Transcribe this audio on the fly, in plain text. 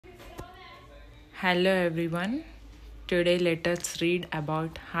Hello everyone. Today let us read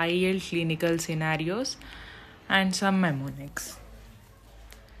about high-yield clinical scenarios and some mnemonics.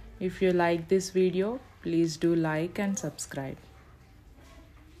 If you like this video, please do like and subscribe.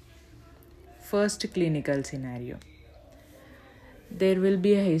 First clinical scenario. There will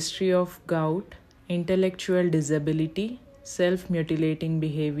be a history of gout, intellectual disability, self-mutilating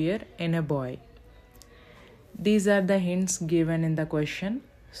behavior in a boy. These are the hints given in the question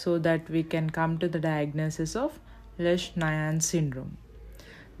so that we can come to the diagnosis of Lesch-Nyhan syndrome.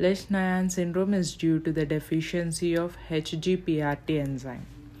 Lesch-Nyhan syndrome is due to the deficiency of HGPRT enzyme.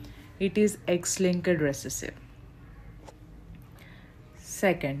 It is X-linked recessive.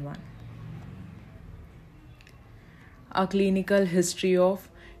 Second one. A clinical history of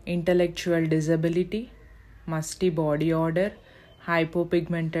intellectual disability, musty body odor,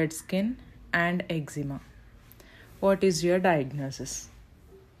 hypopigmented skin, and eczema. What is your diagnosis?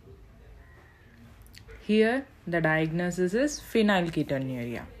 Here, the diagnosis is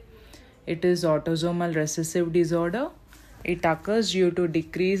phenylketonuria. It is autosomal recessive disorder. It occurs due to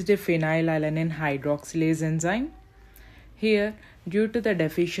decreased phenylalanine hydroxylase enzyme. Here, due to the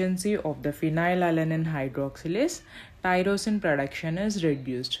deficiency of the phenylalanine hydroxylase, tyrosine production is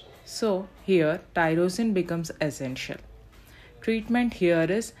reduced. So, here tyrosine becomes essential. Treatment here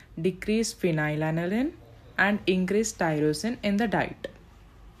is decreased phenylalanine and increased tyrosine in the diet.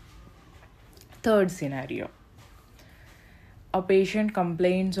 Third scenario. A patient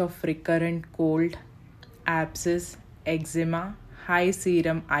complains of recurrent cold, abscess, eczema, high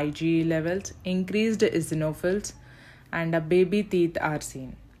serum IgE levels, increased eosinophils, and a baby teeth are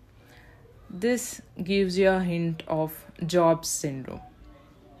seen. This gives you a hint of Jobs syndrome,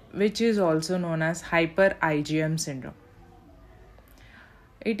 which is also known as hyper IgM syndrome.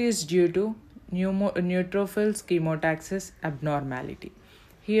 It is due to neutrophils chemotaxis abnormality.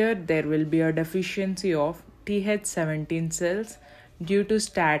 Here there will be a deficiency of Th17 cells due to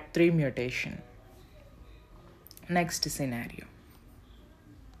STAT3 mutation. Next scenario.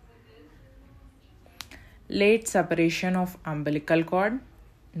 Late separation of umbilical cord,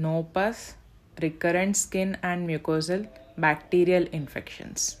 no pus, recurrent skin and mucosal bacterial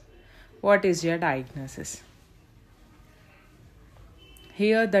infections. What is your diagnosis?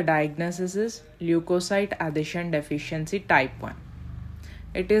 Here the diagnosis is leukocyte adhesion deficiency type 1.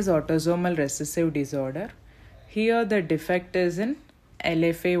 It is autosomal recessive disorder. Here the defect is in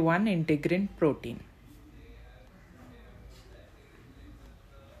LFA1 integrin protein.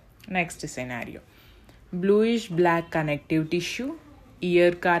 Next scenario. Bluish black connective tissue,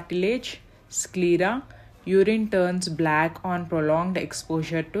 ear cartilage, sclera, urine turns black on prolonged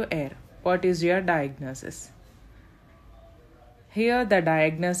exposure to air. What is your diagnosis? Here the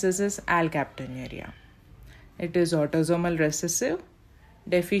diagnosis is alkaptonuria. It is autosomal recessive.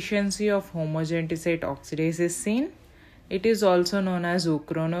 Deficiency of homogentisate oxidase is seen. It is also known as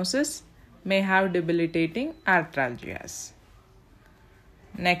ochronosis, may have debilitating arthralgias.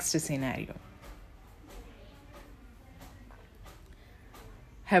 Next scenario.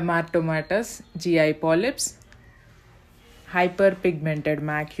 Hematomatous GI polyps, hyperpigmented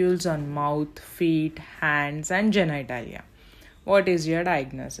macules on mouth, feet, hands, and genitalia. What is your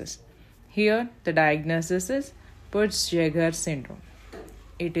diagnosis? Here the diagnosis is Peutz-Jeghers syndrome.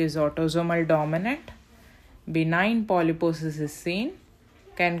 It is autosomal dominant. Benign polyposis is seen.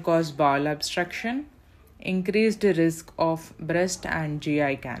 Can cause bowel obstruction. Increased risk of breast and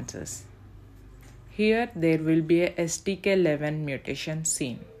GI cancers. Here there will be a STK11 mutation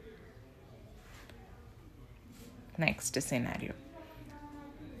seen. Next scenario.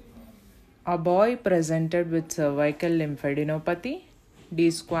 A boy presented with cervical lymphadenopathy,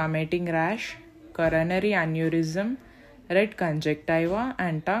 desquamating rash, coronary aneurysm, red conjunctiva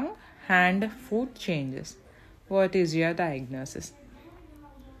and tongue, hand, foot changes. What is your diagnosis?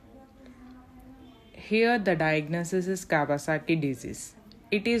 Here the diagnosis is Kawasaki disease.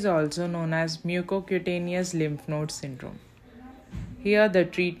 It is also known as mucocutaneous lymph node syndrome. Here the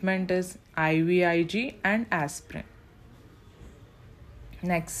treatment is IVIG and aspirin.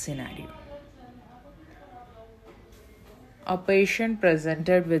 Next scenario. A patient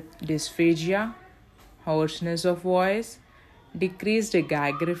presented with dysphagia, hoarseness of voice, decreased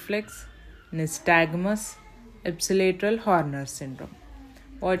gag reflex, nystagmus, ipsilateral Horner syndrome.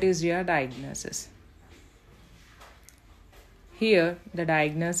 What is your diagnosis? Here, the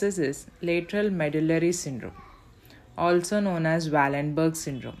diagnosis is lateral medullary syndrome, also known as Wallenberg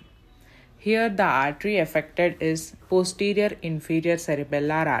syndrome. Here, the artery affected is posterior inferior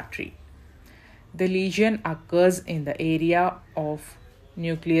cerebellar artery. The lesion occurs in the area of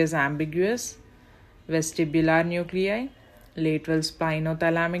nucleus ambiguus, vestibular nuclei, lateral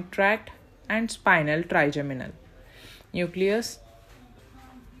spinothalamic tract, and spinal trigeminal nucleus,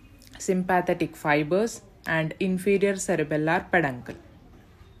 sympathetic fibers, and inferior cerebellar peduncle.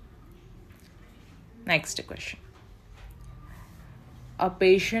 Next question. A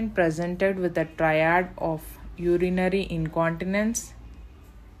patient presented with a triad of urinary incontinence,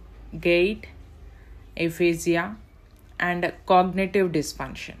 gait, aphasia, and cognitive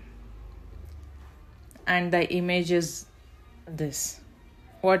dysfunction. And the image is this.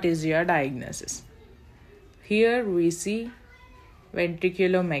 What is your diagnosis? Here we see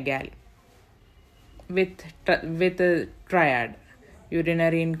ventriculomegaly with a triad: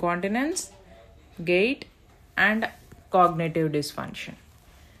 urinary incontinence, gait, and cognitive dysfunction.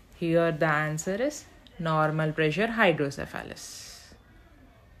 Here the answer is normal pressure hydrocephalus.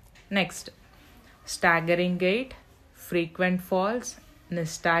 Next, staggering gait, frequent falls,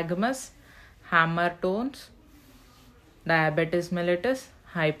 nystagmus, hamartones, diabetes mellitus,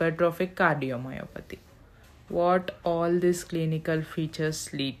 hypertrophic cardiomyopathy. What all these clinical features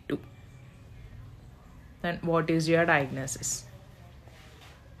lead to? Then what is your diagnosis?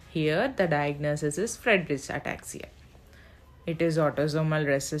 Here the diagnosis is Friedreich's ataxia. It is autosomal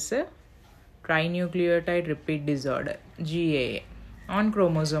recessive trinucleotide repeat disorder GAA on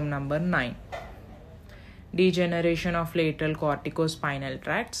chromosome number 9. Degeneration of lateral corticospinal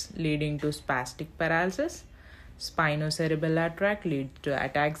tracts leading to spastic paralysis. Spinocerebellar tract leads to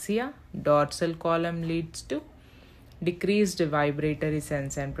ataxia. Dorsal column leads to decreased vibratory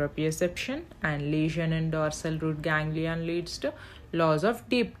sense and proprioception, and lesion in dorsal root ganglion leads to loss of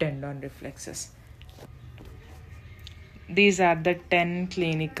deep tendon reflexes. These are the 10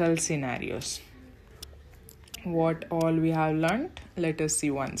 clinical scenarios. What all we have learnt? Let us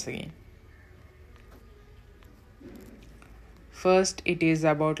see once again. First, it is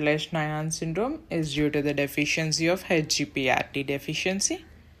about Lesch-Nyhan syndrome is due to the deficiency of HGPRT deficiency.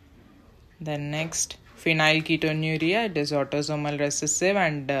 Then next, phenylketonuria, it is autosomal recessive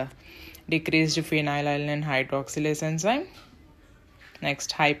and decreased phenylalanine hydroxylase enzyme.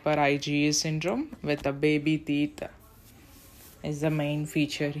 Next, hyper IgE syndrome with a baby teeth is the main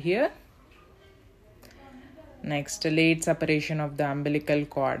feature here. Next, late separation of the umbilical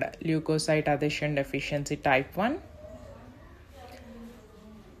cord, leukocyte adhesion deficiency type 1.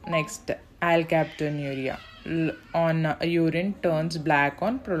 Next, alkaptonuria on urine turns black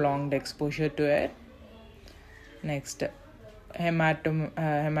on prolonged exposure to air. Next,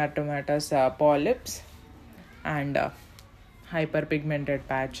 hematomatous polyps and hyperpigmented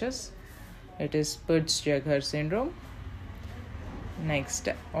patches. It is Peutz-Jeghers syndrome. Next,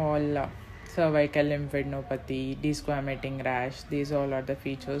 all cervical lymphadenopathy, desquamating rash. These all are the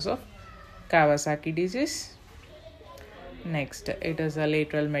features of Kawasaki disease. Next, it is a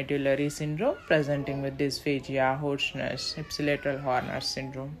lateral medullary syndrome presenting with dysphagia, hoarseness, ipsilateral Horner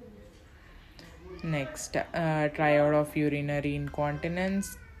syndrome. Next, triad of urinary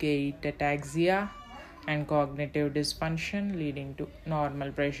incontinence, gait, ataxia, and cognitive dysfunction leading to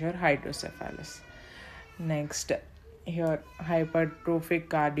normal pressure hydrocephalus. Next, here hypertrophic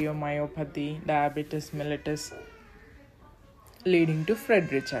cardiomyopathy, diabetes mellitus leading to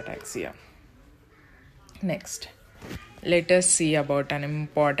Friedreich's ataxia. Next, let us see about an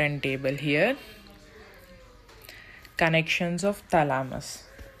important table here. Connections of thalamus.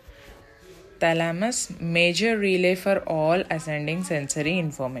 Thalamus, major relay for all ascending sensory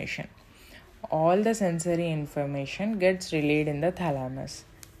information. All the sensory information gets relayed in the thalamus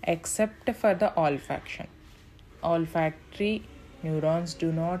except for the olfaction. Olfactory neurons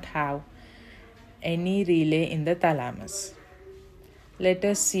do not have any relay in the thalamus. Let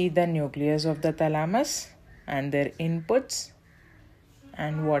us see the nucleus of the thalamus and their inputs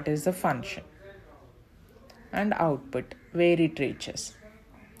and what is the function and output, where it reaches.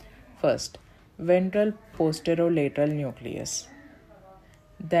 First, ventral posterolateral nucleus.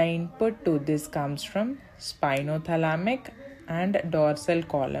 The input to this comes from spinothalamic and dorsal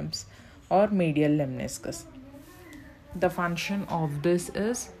columns or medial lemniscus. The function of this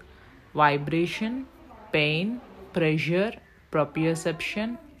is vibration, pain, pressure,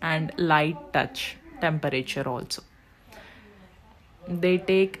 proprioception, and light touch, temperature also. They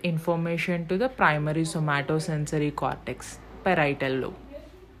take information to the primary somatosensory cortex, parietal lobe.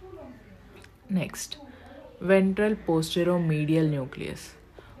 Next, ventral posteromedial nucleus.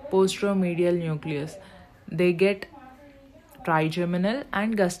 Posteromedial nucleus, they get trigeminal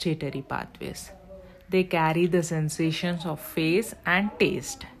and gustatory pathways. They carry the sensations of face and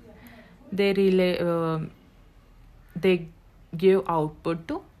taste. They give output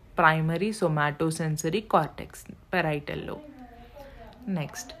to primary somatosensory cortex, parietal lobe.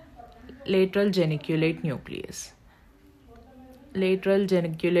 Next, lateral geniculate nucleus. Lateral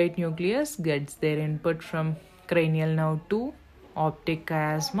geniculate nucleus gets their input from cranial nerve 2, optic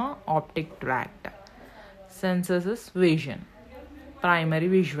chiasma, optic tract. Senses is vision, primary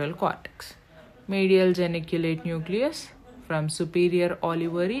visual cortex. Medial geniculate nucleus from superior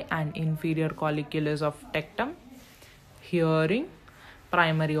olivary and inferior colliculus of tectum, hearing,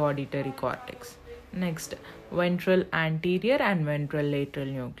 primary auditory cortex. Next, ventral anterior and ventral lateral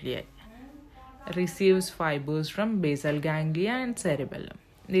nuclei. Receives fibers from basal ganglia and cerebellum.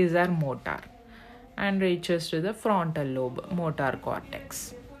 These are motor and reaches to the frontal lobe, motor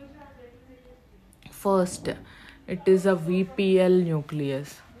cortex. First, it is a VPL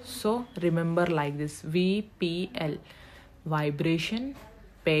nucleus. So remember like this: VPL, vibration,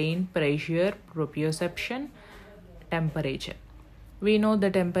 pain, pressure, proprioception, temperature. We know the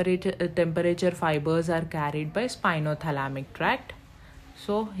temperature fibers are carried by spinothalamic tract.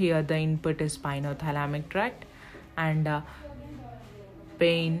 So here the input is spinothalamic tract, and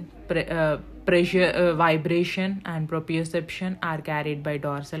pain, pressure, vibration and proprioception are carried by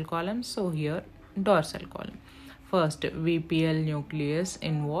dorsal column. So here dorsal column. First, VPL nucleus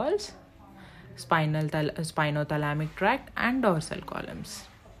involves spinothalamic tract and dorsal columns.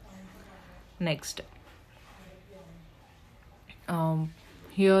 Next,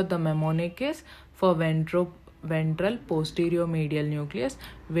 here the mnemonic is for ventral posterior medial nucleus.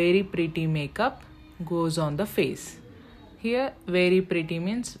 Very pretty makeup goes on the face. Here very pretty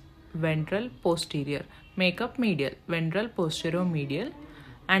means ventral posterior, makeup medial, ventral posterior medial,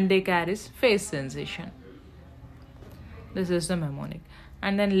 and they carries face sensation. This is the mnemonic.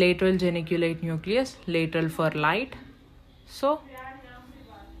 And then lateral geniculate nucleus, lateral for light. So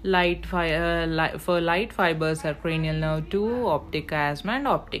for light fibers are cranial nerve 2, optic chiasma and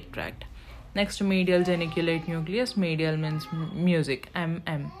optic tract. Next, medial geniculate nucleus. Medial means music,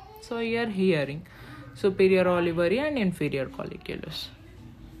 MM. So here hearing, superior olivary and inferior colliculus.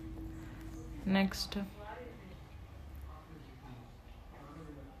 Next,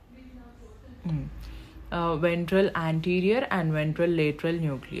 ventral anterior and ventral lateral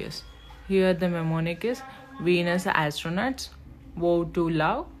nucleus. Here the mnemonic is Venus astronauts vow to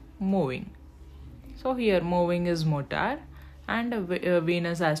love moving. So here moving is motor, and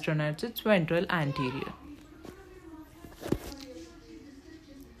Venus astronauts it's ventral anterior.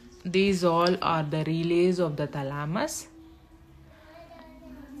 These all are the relays of the thalamus.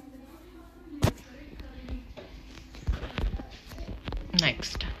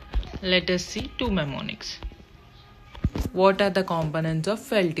 Next, let us see two mnemonics. What are the components of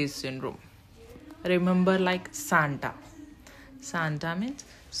Feltis syndrome? Remember like Santa. Santa means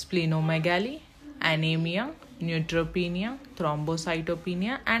splenomegaly, anemia, neutropenia,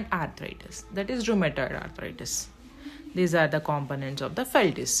 thrombocytopenia and arthritis. That is rheumatoid arthritis. These are the components of the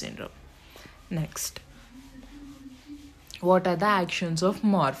Feltis syndrome. Next, what are the actions of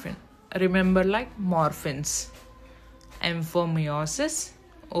morphine? Remember like morphines. Amphomyosis,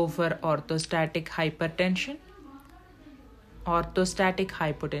 over orthostatic hypertension.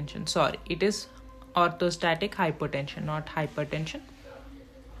 It is orthostatic hypotension, not hypertension.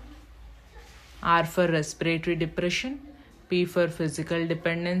 R for respiratory depression, P for physical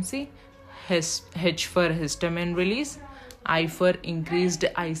dependency, H for histamine release, I for increased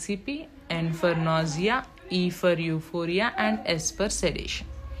ICP, N for nausea, E for euphoria and S for sedation.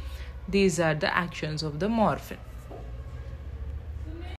 These are the actions of the morphine.